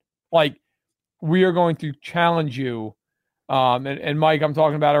 fine. Like, we are going to challenge you. And Mike, I'm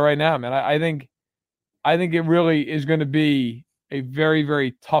talking about it right now, man. I think it really is going to be a very,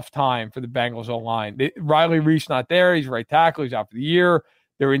 very tough time for the Bengals O-line. Riley Reese not there. He's right tackle. He's out for the year.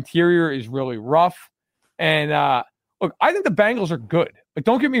 Their interior is really rough. And look, I think the Bengals are good. Like,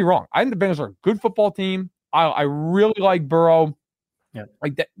 don't get me wrong. I think the Bengals are a good football team. I really like Burrow. Yeah.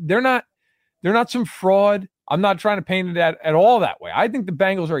 Like, they're not some fraud. I'm not trying to paint it at all that way. I think the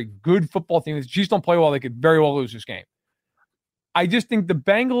Bengals are a good football team. If the Chiefs don't play well, they could very well lose this game. I just think the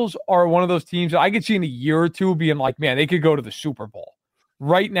Bengals are one of those teams that I could see in a year or two being like, man, they could go to the Super Bowl.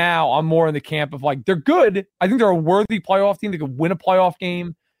 Right now, I'm more in the camp of like, they're good. I think they're a worthy playoff team. They could win a playoff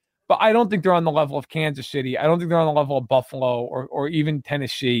game. But I don't think they're on the level of Kansas City. I don't think they're on the level of Buffalo or even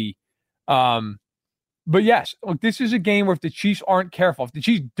Tennessee. But yes, look, this is a game where if the Chiefs aren't careful, if the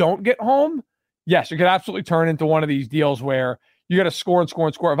Chiefs don't get home, yes, it could absolutely turn into one of these deals where you got to score and score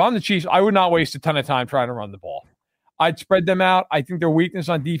and score. If I'm the Chiefs, I would not waste a ton of time trying to run the ball. I'd spread them out. I think their weakness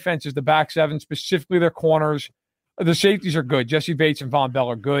on defense is the back seven, specifically their corners. The safeties are good. Jesse Bates and Von Bell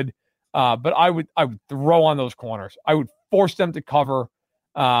are good. But I would throw on those corners. I would force them to cover.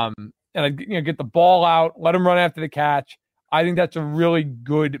 And I'd get the ball out, let them run after the catch. I think that's a really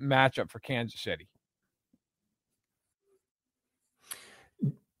good matchup for Kansas City.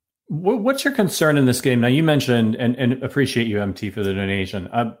 What's your concern in this game? Now, you mentioned, and appreciate you, MT, for the donation.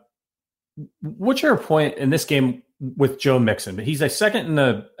 What's your point in this game with Joe Mixon? He's a second in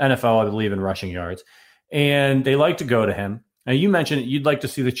the NFL, I believe, in rushing yards, and they like to go to him. Now, you mentioned you'd like to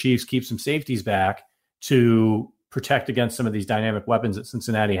see the Chiefs keep some safeties back to protect against some of these dynamic weapons that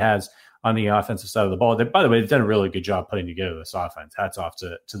Cincinnati has on the offensive side of the ball. By the way, they've done a really good job putting together this offense. Hats off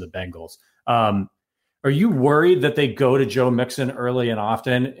to the Bengals. Are you worried that they go to Joe Mixon early and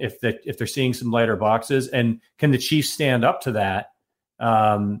often if they're seeing some lighter boxes? And can the Chiefs stand up to that,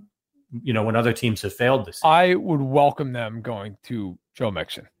 when other teams have failed this season? I would welcome them going to Joe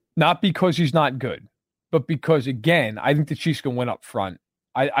Mixon. Not because he's not good, but because, again, I think the Chiefs can win up front.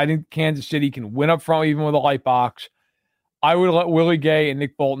 I think Kansas City can win up front even with a light box. I would let Willie Gay and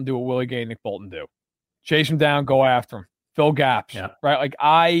Nick Bolton do what Willie Gay and Nick Bolton do. Chase him down, go after him, fill gaps, right? Like,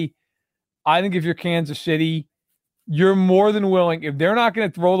 I think if you're Kansas City, you're more than willing. If they're not going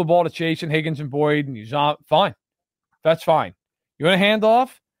to throw the ball to Chase and Higgins and Boyd and Uzomah, fine. That's fine. You want to hand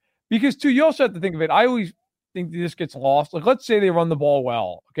off? Because, too, you also have to think of it. I always think this gets lost. Like, let's say they run the ball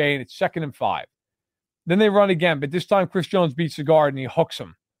well, okay, and it's 2nd and 5. Then they run again, but this time Chris Jones beats the guard and he hooks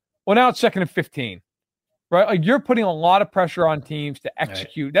him. Well, now it's 2nd and 15, right? Like, you're putting a lot of pressure on teams to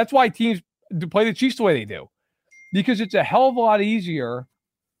execute. Right. That's why teams play the Chiefs the way they do, because it's a hell of a lot easier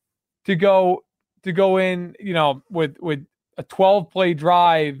to go in, with a 12-play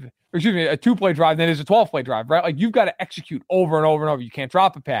drive, or excuse me, a 2-play drive than it is a 12-play drive, right? Like, you've got to execute over and over and over. You can't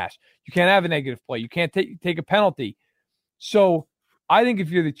drop a pass. You can't have a negative play. You can't take a penalty. So I think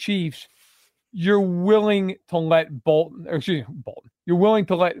if you're the Chiefs, you're willing to let you're willing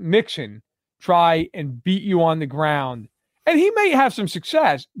to let Mixon try and beat you on the ground. And he may have some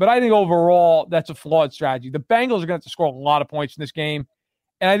success, but I think overall that's a flawed strategy. The Bengals are going to have to score a lot of points in this game.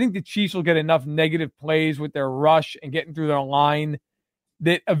 And I think the Chiefs will get enough negative plays with their rush and getting through their line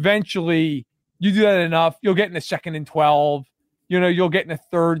that eventually you do that enough, you'll get in a 2nd and 12. You'll get in a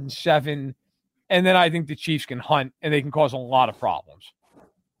 3rd and 7. And then I think the Chiefs can hunt and they can cause a lot of problems.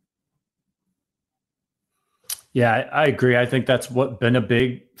 Yeah, I agree. I think that's what been a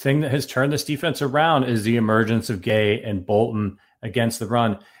big thing that has turned this defense around is the emergence of Gay and Bolton against the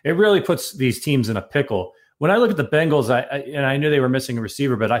run. It really puts these teams in a pickle. When I look at the Bengals, I knew they were missing a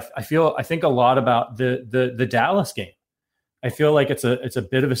receiver, but I think a lot about the Dallas game. I feel like it's a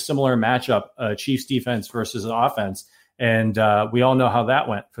bit of a similar matchup, Chiefs defense versus offense, and we all know how that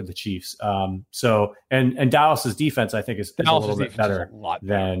went for the Chiefs. So Dallas's defense, I think, is a little bit better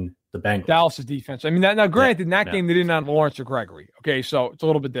than the Bengals. Dallas's defense. I mean, granted, in that game they didn't have Lawrence or Gregory. Okay, so it's a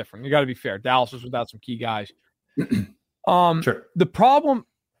little bit different. You got to be fair. Dallas was without some key guys. Sure. The problem.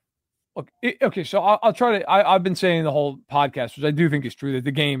 Okay, so I'll try to. I've been saying the whole podcast, which I do think is true, that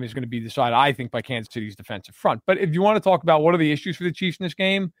the game is going to be decided, I think, by Kansas City's defensive front. But if you want to talk about what are the issues for the Chiefs in this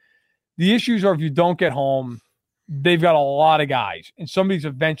game, the issues are if you don't get home, they've got a lot of guys, and somebody's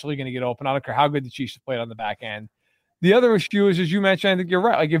eventually going to get open. I don't care how good the Chiefs have played on the back end. The other issue is, as you mentioned, I think you're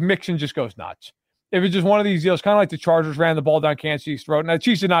right. Like if Mixon just goes nuts, if it's just one of these deals, kind of like the Chargers ran the ball down Kansas City's throat. Now the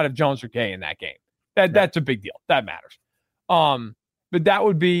Chiefs did not have Jones or Gay in that game. That's a big deal. That matters. But that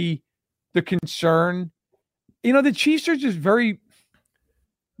would be the concern. The Chiefs are just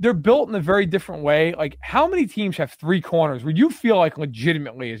they're built in a very different way. Like how many teams have 3 corners where you feel like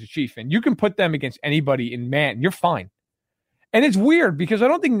legitimately as a Chiefs fan, you can put them against anybody in man, you're fine. And it's weird because I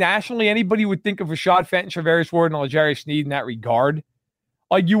don't think nationally anybody would think of Rashad Fenton, Charvarius Ward, and L'Jarius Sneed in that regard.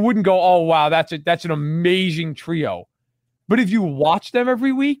 Like you wouldn't go, oh wow, that's an amazing trio. But if you watch them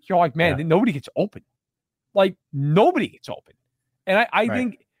every week, you're like, man, nobody gets open. Like nobody gets open. And I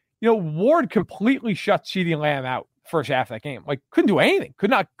think, Ward completely shut CeeDee Lamb out first half of that game. Like couldn't do anything. Could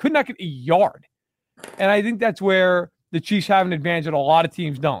not get a yard. And I think that's where the Chiefs have an advantage that a lot of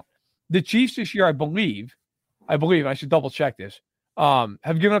teams don't. The Chiefs this year, I believe, I should double check this,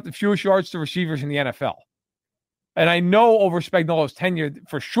 have given up the fewest yards to receivers in the NFL. And I know over Spagnuolo's tenure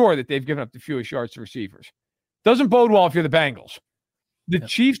for sure that they've given up the fewest yards to receivers. Doesn't bode well if you're the Bengals. The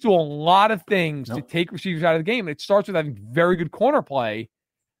Chiefs do a lot of things to take receivers out of the game, and it starts with having very good corner play.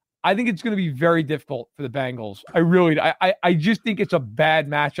 I think it's going to be very difficult for the Bengals. I just think it's a bad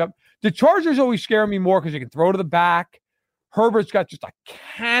matchup. The Chargers always scare me more because they can throw to the back. Herbert's got just a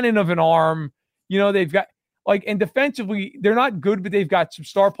cannon of an arm. They've got and defensively, they're not good, but they've got some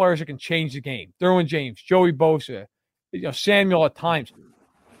star players that can change the game. Derwin James, Joey Bosa, Samuel at times.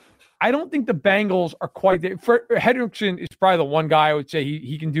 I don't think the Bengals are quite there. Hendrickson is probably the one guy I would say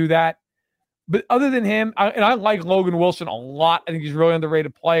he can do that. But other than him, I like Logan Wilson a lot. I think he's a really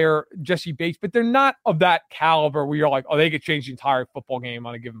underrated player. Jesse Bates, but they're not of that caliber where you're like, oh, they could change the entire football game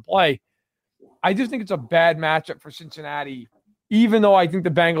on a given play. I just think it's a bad matchup for Cincinnati, even though I think the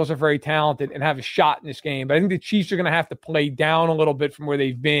Bengals are very talented and have a shot in this game. But I think the Chiefs are going to have to play down a little bit from where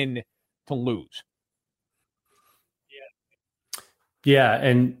they've been to lose. Yeah,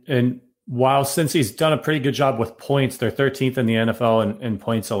 and while Cincy's done a pretty good job with points, they're 13th in the NFL in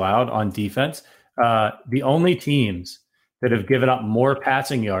points allowed on defense. The only teams that have given up more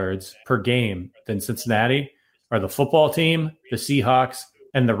passing yards per game than Cincinnati are the football team, the Seahawks,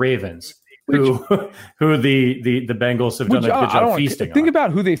 and the Ravens, who the Bengals have done a good job feasting on. Think about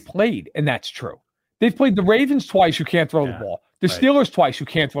who they've played, and that's true. They've played the Ravens twice, who can't throw the ball. The Steelers twice, who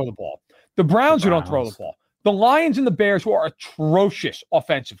can't throw the ball. The Browns, who don't throw the ball. The Lions and the Bears, who are atrocious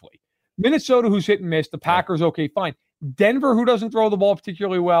offensively. Minnesota, who's hit and miss. The Packers, okay, fine. Denver, who doesn't throw the ball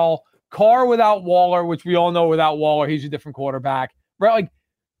particularly well. Carr without Waller, which we all know without Waller, he's a different quarterback. Right? Like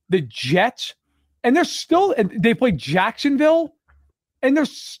the Jets, and they played Jacksonville, and they're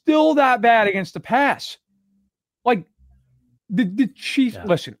still that bad against the pass. Like the Chiefs,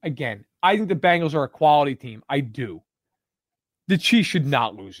 listen, again, I think the Bengals are a quality team. I do. The Chiefs should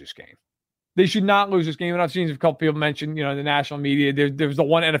not lose this game. They should not lose this game. And I've seen a couple people mention, in the national media, there's the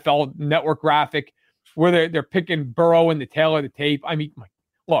one NFL Network graphic where they're picking Burrow in the tail of the tape. I mean,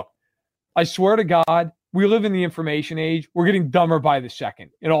 look, I swear to God, we live in the information age. We're getting dumber by the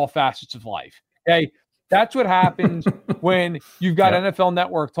second in all facets of life. Okay. That's what happens when you've got NFL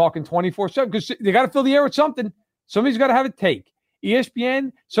Network talking 24/7 because they got to fill the air with something. Somebody's got to have a take.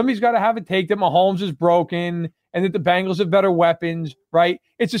 ESPN, somebody's got to have a take that Mahomes is broken and that the Bengals have better weapons, right?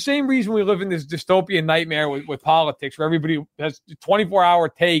 It's the same reason we live in this dystopian nightmare with politics where everybody has 24-hour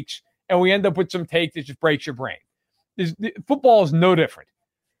takes and we end up with some take that just breaks your brain. Football is no different.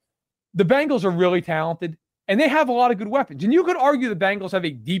 The Bengals are really talented and they have a lot of good weapons. And you could argue the Bengals have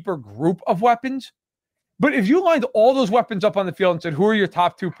a deeper group of weapons But if you lined all those weapons up on the field and said, who are your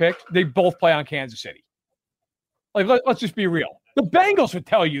top 2 picks? They both play on Kansas City. Like, let's just be real. The Bengals would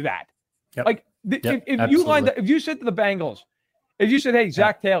tell you that. Yep. Like, if you said to the Bengals, if you said, hey,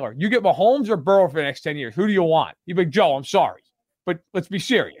 Zach Taylor, you get Mahomes or Burrow for the next 10 years, who do you want? You'd be like, Joe, I'm sorry, but let's be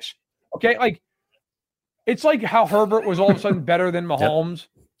serious. Okay? Like, it's like how Herbert was all of a sudden better than Mahomes,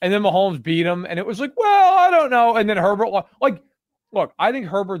 and then Mahomes beat him, and it was like, well, I don't know. And then Herbert, like, look, I think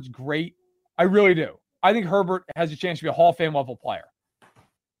Herbert's great. I really do. I think Herbert has a chance to be a Hall of Fame level player.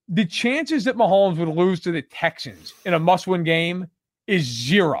 The chances that Mahomes would lose to the Texans in a must-win game is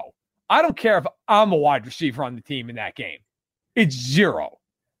 0. I don't care if I'm a wide receiver on the team in that game. It's 0,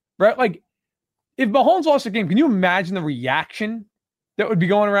 right? Like, if Mahomes lost the game, can you imagine the reaction that would be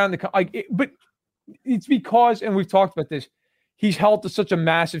going around but it's because, and we've talked about this, he's held to such a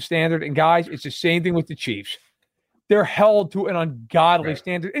massive standard. And guys, it's the same thing with the Chiefs. They're held to an ungodly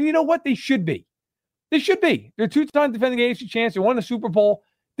standard. And you know what? They should be. They should be. They're 2-time defending AFC champs. They won the Super Bowl.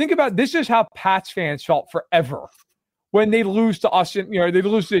 Think about this is how Pats fans felt forever when they lose to us, they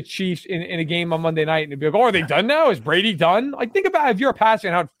lose to the Chiefs in a game on Monday night, and they'd be like, "Oh, are they done now? Is Brady done?" Like, think about if you're a Pats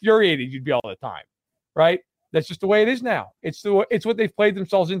fan, how infuriated you'd be all the time, right? That's just the way it is now. It's what they've played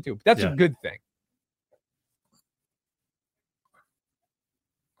themselves into. But that's a good thing.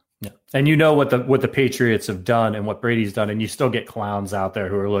 Yeah. And you know what the Patriots have done and what Brady's done, and you still get clowns out there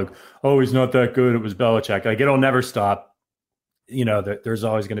who are like, "Oh, he's not that good. It was Belichick." Like, it'll never stop. There's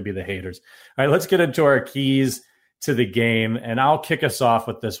always going to be the haters. All right, let's get into our keys to the game, and I'll kick us off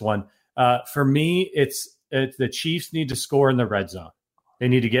with this one. For me, it's the Chiefs need to score in the red zone. They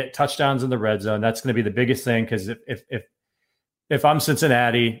need to get touchdowns in the red zone. That's going to be the biggest thing, because if I'm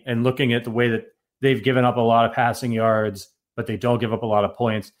Cincinnati and looking at the way that they've given up a lot of passing yards, but they don't give up a lot of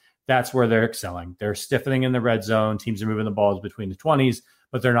points, that's where they're excelling. They're stiffening in the red zone. Teams are moving the balls between the 20s,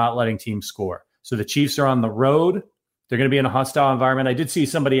 but they're not letting teams score. So the Chiefs are on the road. They're going to be in a hostile environment. I did see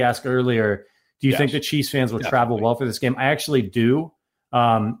somebody ask earlier, do you think the Chiefs fans will travel well for this game? I actually do.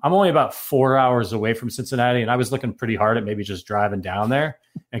 I'm only about 4 hours away from Cincinnati, and I was looking pretty hard at maybe just driving down there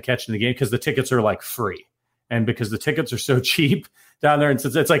and catching the game, because the tickets are like free. And because the tickets are so cheap down there, and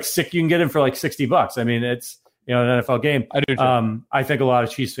since it's like sick, you can get them for like $60. I mean, it's an NFL game. I do too. I think a lot of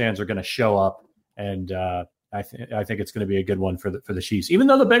Chiefs fans are going to show up, and I think it's going to be a good one for the Chiefs. Even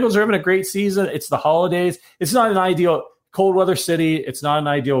though the Bengals are having a great season, it's the holidays. It's not an ideal cold weather city. It's not an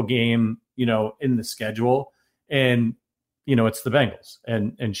ideal game, in the schedule. And, it's the Bengals,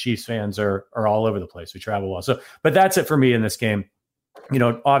 and Chiefs fans are all over the place. We travel well. So, but that's it for me in this game.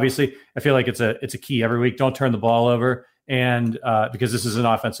 Obviously I feel like it's a key every week. Don't turn the ball over. And because this is an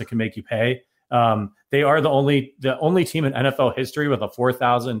offense that can make you pay. They are the only team in NFL history with a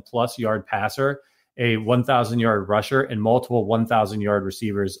 4,000 plus yard passer, a 1,000 yard rusher, and multiple 1,000 yard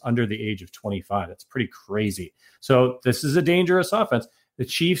receivers under the age of 25. That's pretty crazy. So this is a dangerous offense. The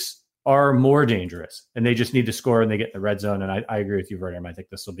Chiefs are more dangerous, and they just need to score, and they get in the red zone. And I agree with you, Verder. I think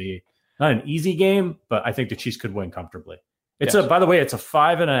this will be not an easy game, but I think the Chiefs could win comfortably. It's by the way, it's a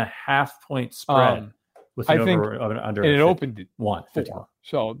 5.5 point spread with an under. And it opened at 1.51.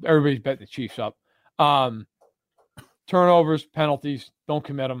 So everybody's bet the Chiefs up. Turnovers, penalties, don't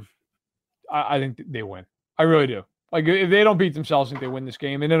commit them. I think they win. I really do. Like, if they don't beat themselves, I think they win this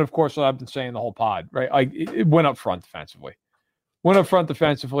game. And then, of course, what I've been saying the whole pod, right? Like, it went up front defensively.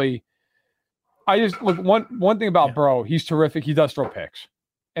 I just look one thing about Burrow. He's terrific. He does throw picks.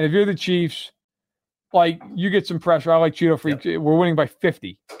 And if you're the Chiefs, like, you get some pressure. I like Cheeto Freak. Yep. We're winning by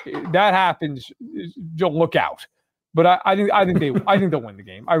 50. That happens. You'll look out. But I think they'll win the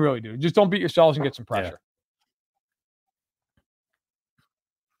game. I really do. Just don't beat yourselves and get some pressure.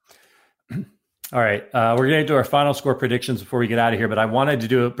 Yeah. All right. We're going to do our final score predictions before we get out of here, but I wanted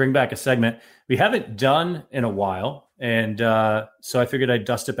to bring back a segment we haven't done in a while. And so I figured I'd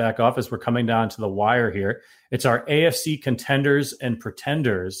dust it back off as we're coming down to the wire here. It's our AFC Contenders and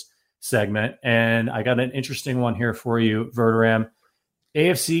Pretenders segment. And I got an interesting one here for you, Verderam.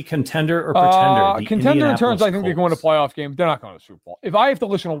 AFC contender or pretender? Contender in terms, I think they can win a playoff game. They're not going to the Super Bowl. If I have to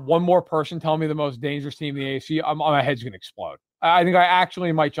listen to one more person tell me the most dangerous team in the AFC, my head's going to explode. I think I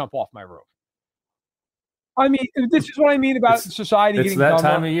actually might jump off my roof. I mean, this is what I mean about society getting dumber. It's that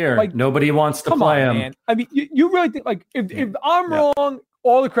time of year. Like, nobody wants to play them. Man. I mean, you really think, like, if I'm wrong,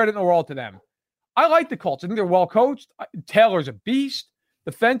 all the credit in the world to them. I like the Colts. I think they're well coached. Taylor's a beast.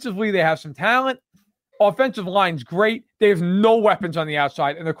 Defensively, they have some talent. Offensive line's great. They have no weapons on the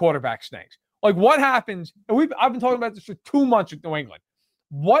outside, and their quarterback stinks. Like, what happens? And I've been talking about this for 2 months with New England.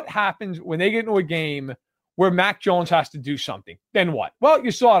 What happens when they get into a game where Mac Jones has to do something? Then what? Well,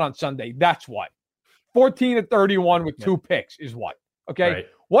 you saw it on Sunday. That's what. 14-31 with 2 picks is what. Okay. Right.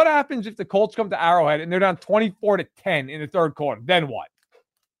 What happens if the Colts come to Arrowhead and they're down 24-10 in the third quarter? Then what?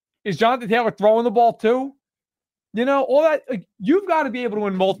 Is Jonathan Taylor throwing the ball too? You know, all that. Like, you've got to be able to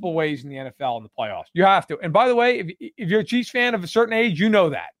win multiple ways in the NFL in the playoffs. You have to. And by the way, if you're a Chiefs fan of a certain age, you know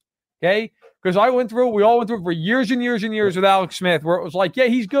that. Okay? Because we all went through it for years and years and years with Alex Smith, where it was like, yeah,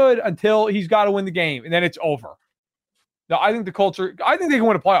 he's good until he's got to win the game, and then it's over. Now, I think I think they can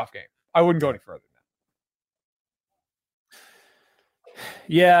win a playoff game. I wouldn't go any further than that.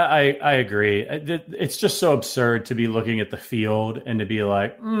 Yeah, I agree. It's just so absurd to be looking at the field and to be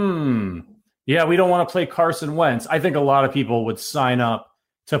like, yeah, we don't want to play Carson Wentz. I think a lot of people would sign up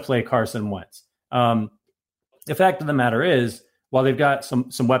to play Carson Wentz. The fact of the matter is, while they've got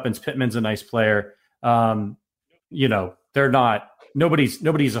some weapons, Pittman's a nice player. You know, they're not.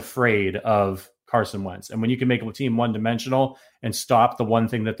 Nobody's afraid of Carson Wentz. And when you can make a team one-dimensional and stop the one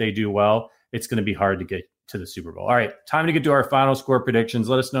thing that they do well, it's going to be hard to get to the Super Bowl. All right, time to get to our final score predictions.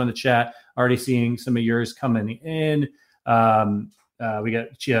 Let us know in the chat. Already seeing some of yours coming in. We got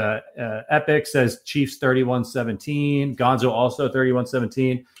Epic says Chiefs 31-17. Gonzo also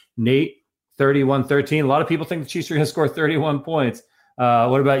 31-17. Nate 31-13. A lot of people think the Chiefs are going to score 31 points.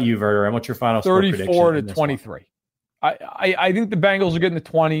 What about you, Verter? And what's your final score prediction? 34-23. I think the Bengals are getting the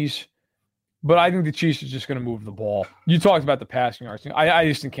 20s, but I think the Chiefs are just going to move the ball. You talked about the passing yards. I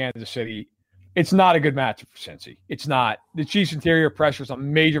just think Kansas City, it's not a good matchup for Cincy. It's not. The Chiefs' interior pressure is a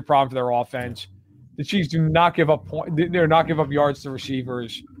major problem for their offense. The Chiefs do not give up They're not give up yards to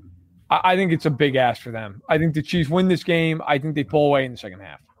receivers. I think it's a big ask for them. I think the Chiefs win this game. I think they pull away in the second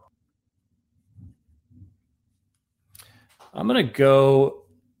half. I'm going to go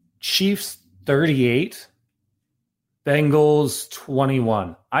Chiefs 38, Bengals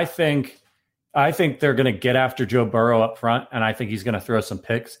 21. I think they're going to get after Joe Burrow up front, and I think he's going to throw some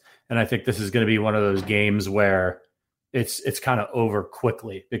picks. And I think this is going to be one of those games where it's kind of over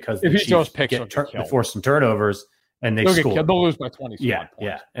quickly because if the he throws Chiefs picks, they force some turnovers and they score. They'll lose by 20. Yeah.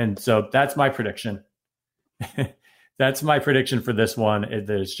 And so that's my prediction. That's my prediction for this one.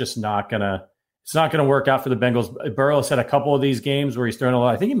 It's just not going to work out for the Bengals. Burrow's had a couple of these games where he's thrown a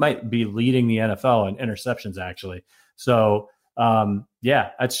lot. I think he might be leading the NFL in interceptions, actually. So,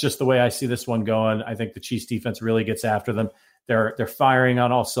 that's just the way I see this one going. I think the Chiefs defense really gets after them. They're firing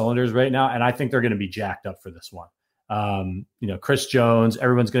on all cylinders right now, and I think they're going to be jacked up for this one. Chris Jones,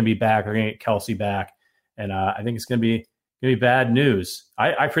 everyone's going to be back. They're going to get Kelsey back, and I think it's going to be bad news.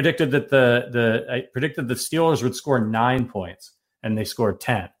 I predicted that the Steelers would score 9 points, and they scored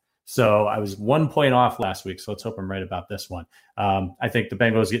 10. So I was 1 point off last week. So let's hope I'm right about this one. I think the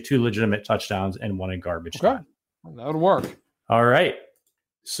Bengals get 2 legitimate touchdowns and 1 in garbage time. That would work. All right.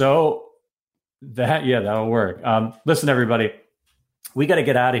 So that'll work. Listen, everybody, we got to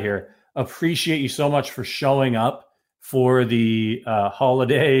get out of here. Appreciate you so much for showing up for the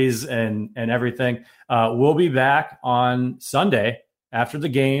holidays and everything. We'll be back on Sunday after the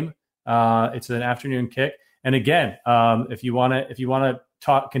game. It's an afternoon kick. And again, if you want to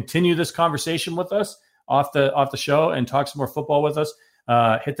continue this conversation with us off the show and talk some more football with us,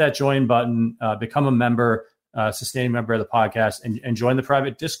 hit that join button, become a member, sustaining member of the podcast, and join the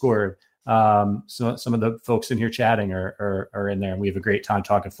private Discord. So some of the folks in here chatting are in there, and we have a great time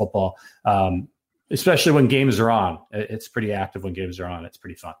talking football, especially when games are on. It's pretty active when games are on. It's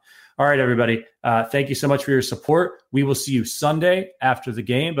pretty fun. All right, everybody. Thank you so much for your support. We will see you Sunday after the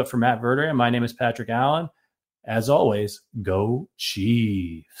game. But for Matt Verder, my name is Patrick Allen. As always, go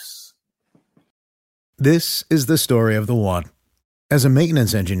Chiefs. This is the story of the one. As a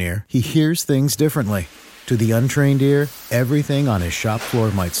maintenance engineer, he hears things differently. To the untrained ear, everything on his shop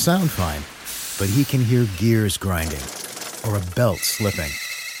floor might sound fine, but he can hear gears grinding or a belt slipping.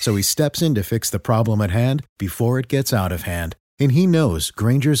 So he steps in to fix the problem at hand before it gets out of hand. And he knows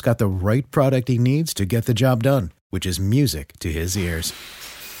Grainger's got the right product he needs to get the job done, which is music to his ears.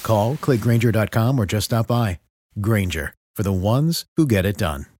 Call, click Grainger.com, or just stop by. Grainger, for the ones who get it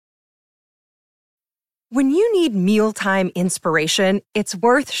done. When you need mealtime inspiration, it's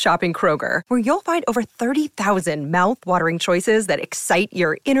worth shopping Kroger, where you'll find over 30,000 mouth-watering choices that excite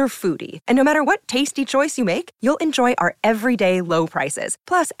your inner foodie. And no matter what tasty choice you make, you'll enjoy our everyday low prices,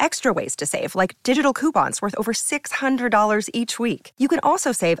 plus extra ways to save, like digital coupons worth over $600 each week. You can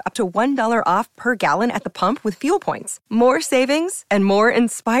also save up to $1 off per gallon at the pump with fuel points. More savings and more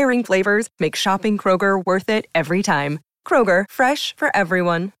inspiring flavors make shopping Kroger worth it every time. Kroger, fresh for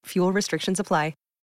everyone. Fuel restrictions apply.